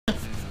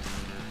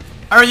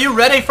Are you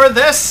ready for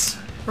this?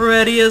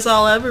 Ready as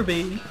I'll ever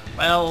be.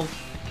 Well,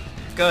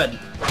 good.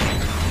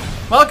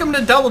 Welcome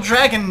to Double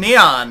Dragon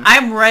Neon.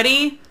 I'm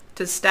ready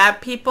to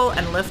stab people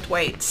and lift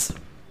weights.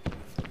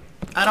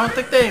 I don't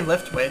think they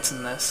lift weights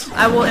in this.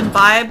 I will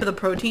imbibe the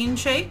protein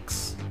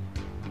shakes.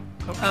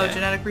 Okay. Oh,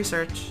 genetic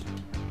research.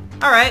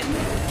 Alright.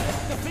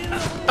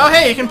 Oh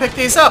hey, you can pick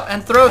these up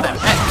and throw them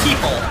at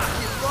people.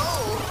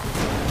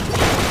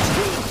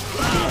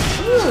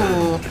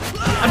 Ooh.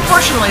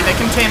 Unfortunately, they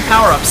contain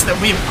power-ups that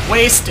we've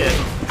wasted.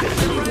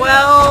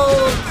 Well,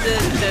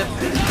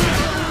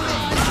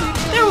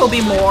 there will be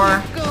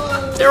more.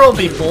 There will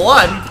be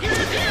blood.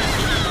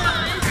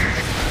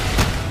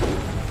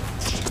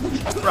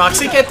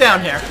 Roxy, get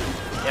down here.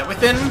 Get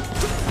within.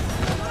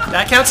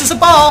 That counts as a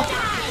ball.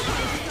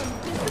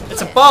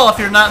 It's a ball if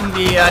you're not in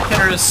the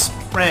hitter's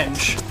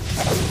range.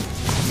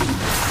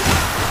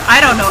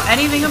 I don't know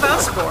anything about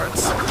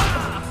sports.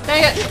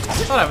 Dang it!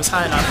 I thought I was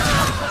high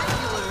enough.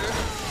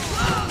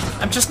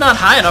 I'm just not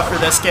high enough for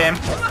this game.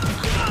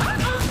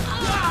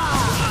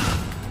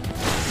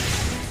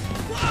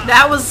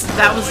 That was a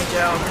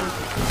joke.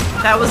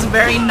 That was a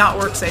very not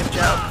work safe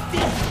joke.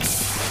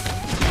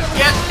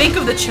 Yeah. Think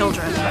of the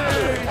children.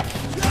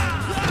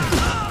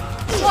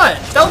 What?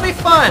 They'll be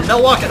fine.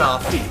 They'll walk it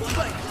off.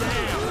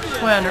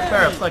 When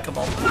they're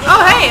applicable.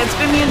 Oh hey, it's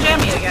been me and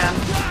Jamie again.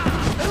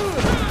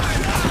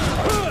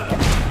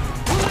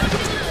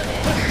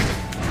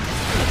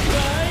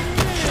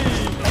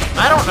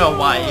 I don't know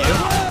why you.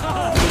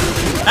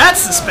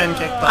 That's the spin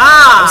kick button.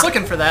 Ah! I was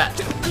looking for that.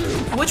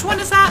 Which one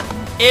is that?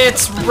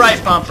 It's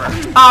right bumper.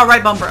 Ah,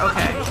 right bumper,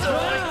 okay.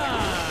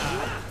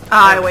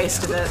 Ah, I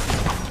wasted it.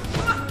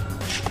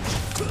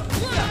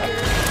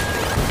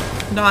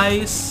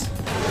 Nice.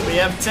 We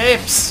have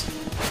tapes.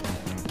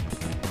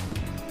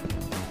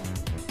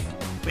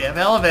 We have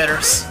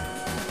elevators.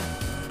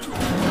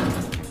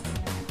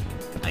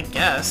 I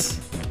guess.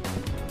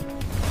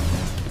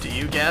 Do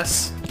you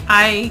guess?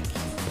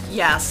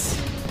 Yes.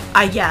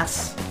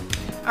 Yes.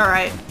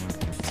 Alright.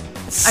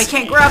 I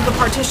can't grab the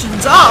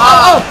partitions.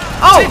 Oh!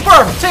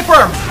 Tapeworm!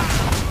 Tapeworm!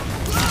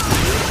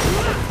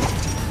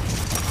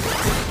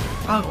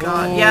 Oh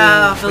god,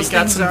 yeah, We those got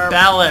things some are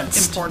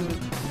balance. important.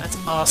 That's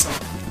awesome.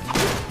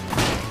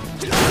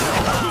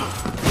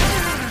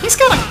 He's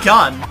got a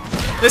gun.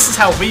 This is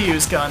how we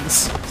use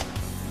guns.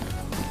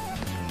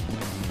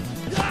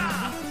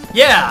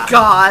 Yeah!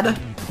 God.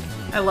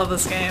 I love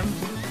this game.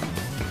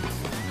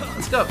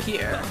 Let's go up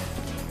here.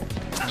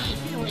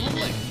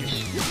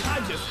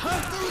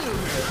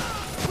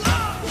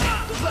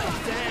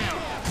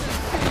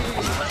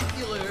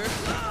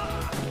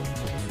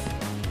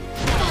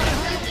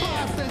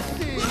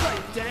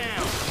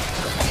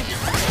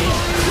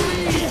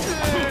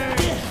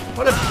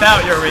 What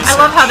about your research? I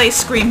love how they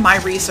scream my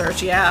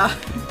research, yeah.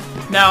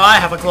 Now I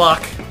have a Glock.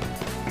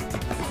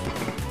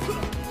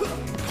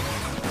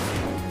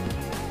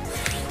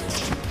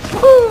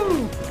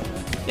 Woo!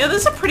 Yeah,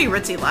 this is a pretty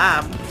ritzy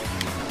lab.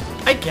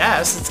 I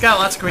guess. It's got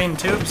lots of green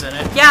tubes in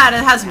it. Yeah, and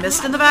it has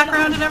mist in the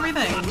background and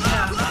everything.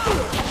 Yeah.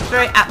 It's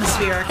very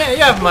atmospheric. Hey,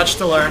 you have much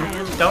to learn.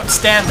 Don't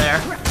stand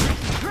there.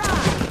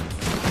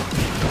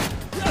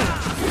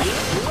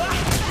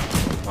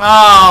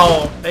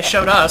 Oh, they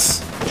showed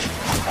us.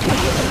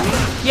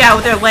 Yeah,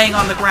 they're laying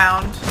on the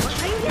ground.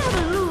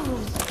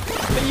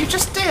 But you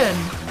just did.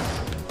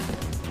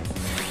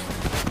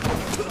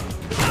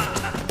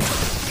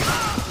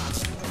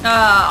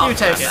 I'll You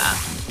take grab it. that.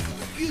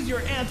 Use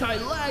your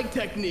anti-lag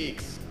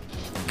techniques.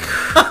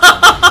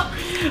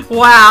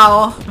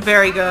 Wow,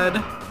 very good.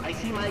 I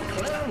see my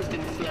clothes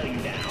didn't slow you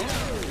down.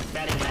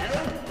 Very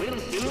well, we'll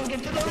soon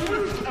get to the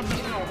root of the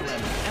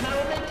problem, and I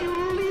will make you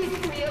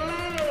leave me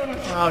alone.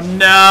 Oh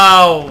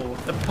no!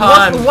 The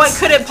puns. What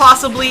could it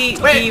possibly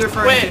be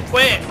referring to?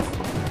 Wait!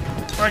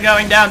 We're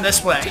going down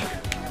this way.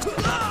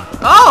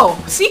 Oh,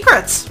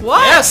 secrets!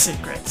 What? Yeah,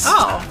 secrets.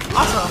 Oh,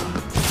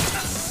 awesome.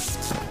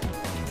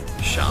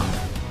 Shop.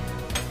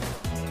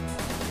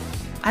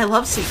 I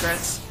love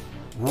secrets.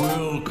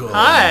 Welcome.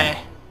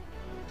 Hi.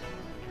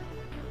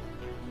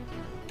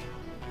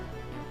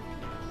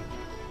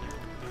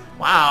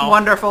 Wow.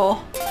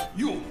 Wonderful.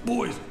 You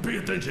boys, pay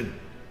attention.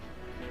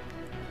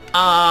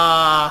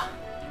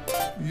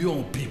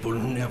 Young people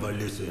never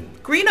listen.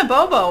 Green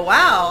Abobo,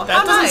 wow. That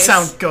how doesn't nice.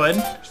 sound good.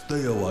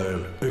 Stay a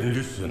while and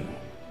listen.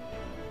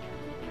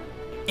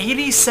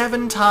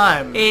 87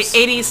 times.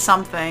 80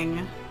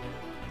 something.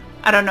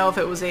 I don't know if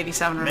it was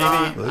 87 or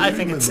not. Maybe. I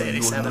think it's remember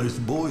you were 87. nice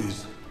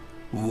boys.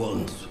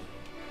 Once.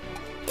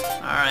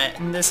 Alright,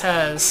 and this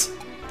has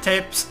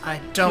tapes I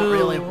don't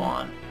really Ooh.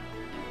 want.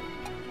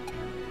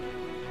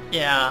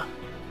 Yeah,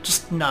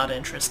 just not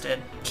interested.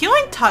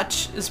 Healing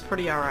Touch is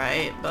pretty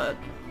alright, but...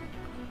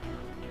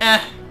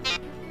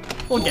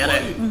 We'll get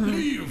it.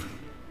 Leave.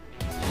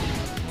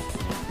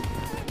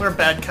 We're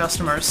bad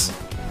customers.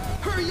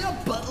 Hurry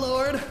up,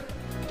 buttlord.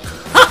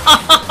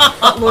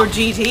 Lord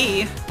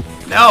GT.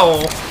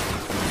 No!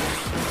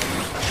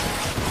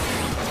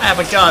 I have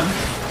a gun,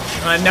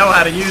 and I know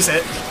how to use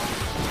it.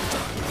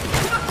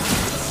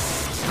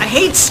 I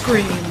hate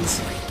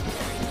screens.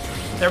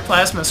 They're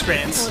plasma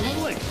screens.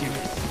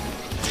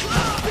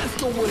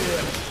 Pistol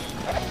whip.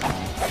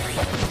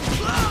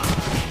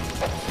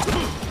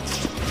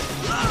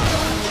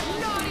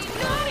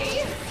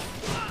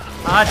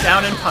 Ah,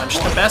 down and punch.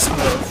 The best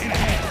move.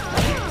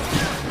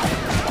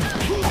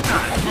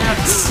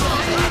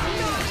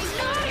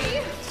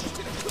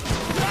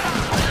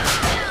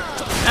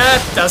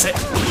 That does it.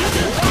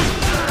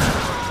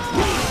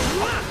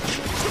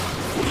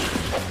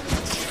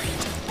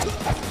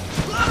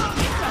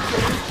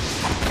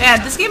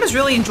 Man, this game is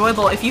really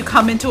enjoyable if you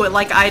come into it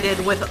like I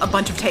did with a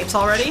bunch of tapes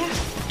already.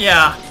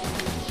 Yeah.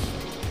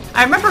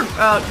 I remember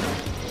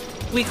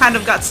we kind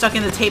of got stuck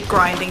in the tape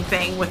grinding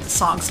thing with the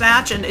Song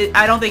Snatch, and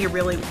I don't think it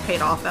really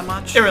paid off that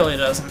much. It really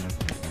doesn't.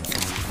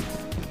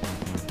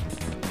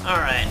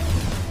 Alright.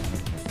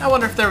 I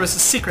wonder if there was a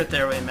secret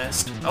there we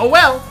missed. Oh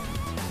well!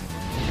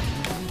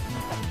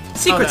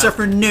 Secrets Oh, no. are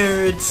for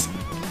nerds.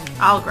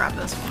 I'll grab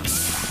this one.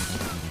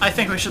 I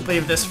think we should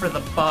leave this for the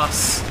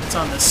boss. It's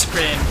on the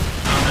screen.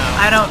 Oh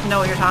I don't know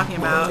what you're talking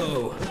about.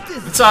 Oh,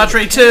 no. It's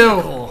Audrey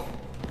 2!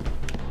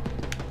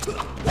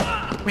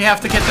 We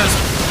have to get those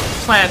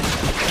plant.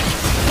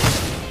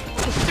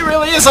 It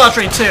really is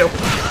Audrey 2!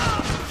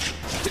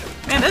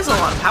 Man, there's a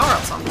lot of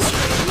power-ups on the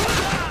screen.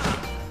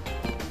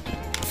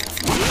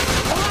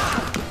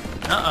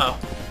 Uh-oh.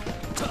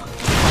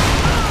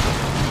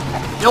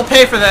 You'll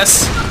pay for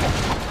this.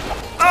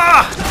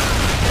 Ah!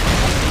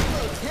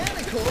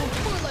 botanical,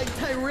 more like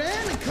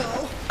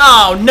tyrannical.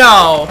 Oh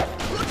no!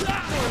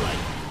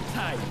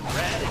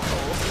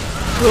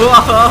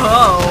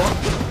 Whoa!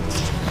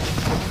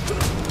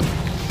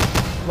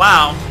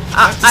 Wow.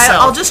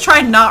 I'll just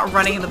try not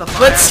running into the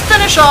fire. Let's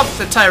finish off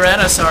the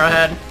Tyrannosaur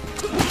head.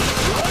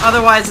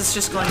 Otherwise, it's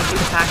just going to keep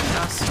attacking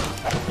us.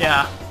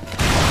 Yeah.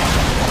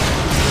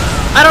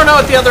 I don't know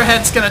what the other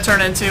head's gonna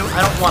turn into.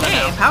 I don't want to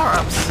Hey, know.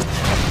 power-ups.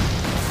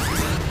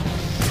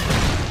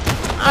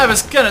 I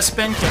was gonna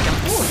spin kick him.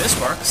 Ooh, this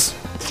works.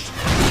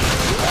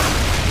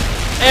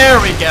 There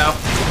we go.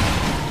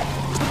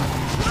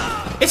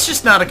 It's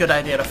just not a good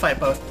idea to fight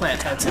both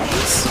plant heads at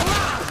once.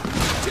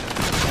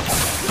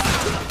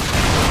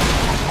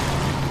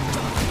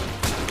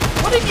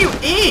 What did you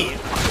eat?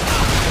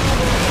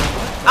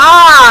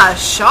 Ah,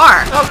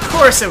 shark. Of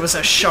course it was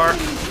a shark.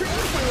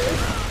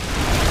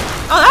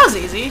 Oh, that was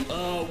easy.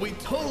 We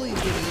totally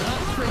did not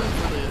train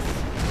for this.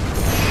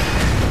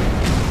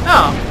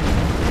 Oh.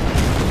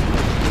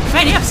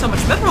 Man, you have so much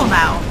mithril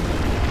now.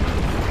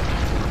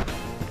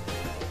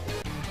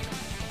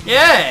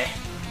 Yay!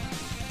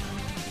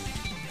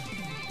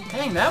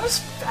 Dang, that was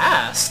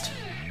fast.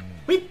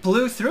 We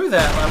blew through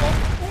that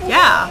level.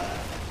 Yeah.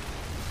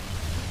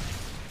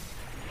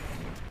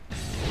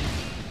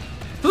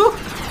 Whew.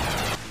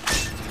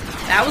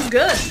 That was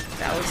good.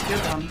 That was a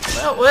good one.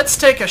 Well, let's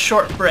take a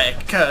short break,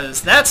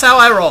 because that's how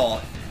I roll.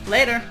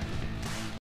 Later.